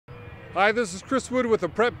Hi, this is Chris Wood with the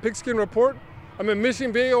Prep Pigskin Report. I'm at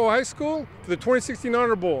Mission Viejo High School for the 2016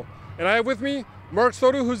 Honor Bowl. And I have with me Mark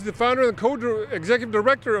Soto, who's the founder and co-executive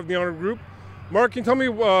director of the Honor Group. Mark, can you tell me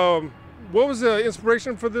what was the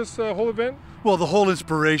inspiration for this whole event? Well, the whole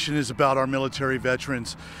inspiration is about our military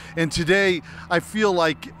veterans. And today, I feel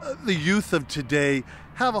like the youth of today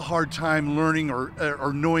have a hard time learning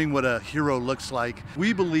or knowing what a hero looks like.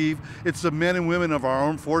 We believe it's the men and women of our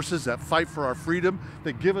armed forces that fight for our freedom,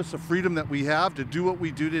 that give us the freedom that we have to do what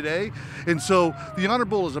we do today. And so the Honor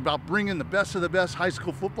Bowl is about bringing the best of the best high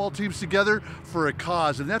school football teams together for a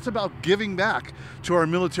cause. And that's about giving back to our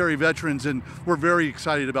military veterans. And we're very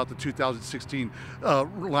excited about the 2016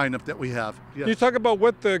 lineup that we have. Yes. Can you talk about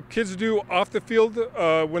what the kids do off the field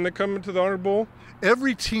when they come into the Honor Bowl?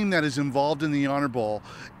 Every team that is involved in the Honor Bowl,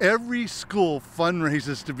 every school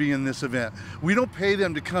fundraises to be in this event. We don't pay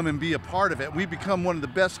them to come and be a part of it. We become one of the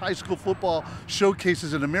best high school football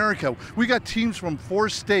showcases in America. We got teams from 4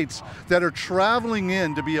 states that are traveling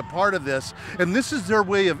in to be a part of this, and this is their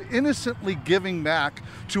way of innocently giving back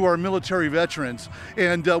to our military veterans.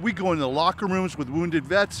 And we go into the locker rooms with wounded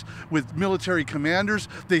vets, with military commanders.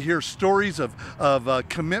 They hear stories of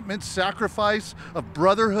commitment, sacrifice, of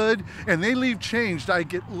brotherhood, and they leave changed. I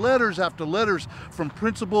get letters after letters from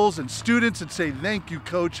principals and students that say, "Thank you,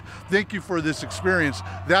 Coach. Thank you for this experience."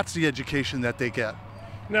 That's the education that they get.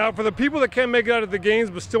 Now, for the people that can't make it out of the games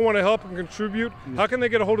but still want to help and contribute, how can they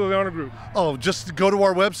get a hold of the Honor Group? Oh, just go to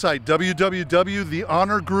our website,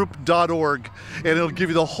 www.thehonorgroup.org, and it'll give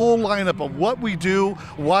you the whole lineup of what we do,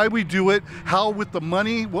 why we do it, how with the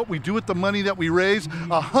money, what we do with the money that we raise.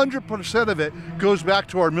 100% of it goes back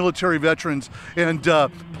to our military veterans. And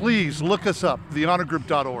please look us up,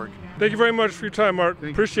 thehonorgroup.org. Thank you very much for your time, Mark. Thank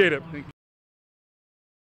you. Appreciate it. Thank you.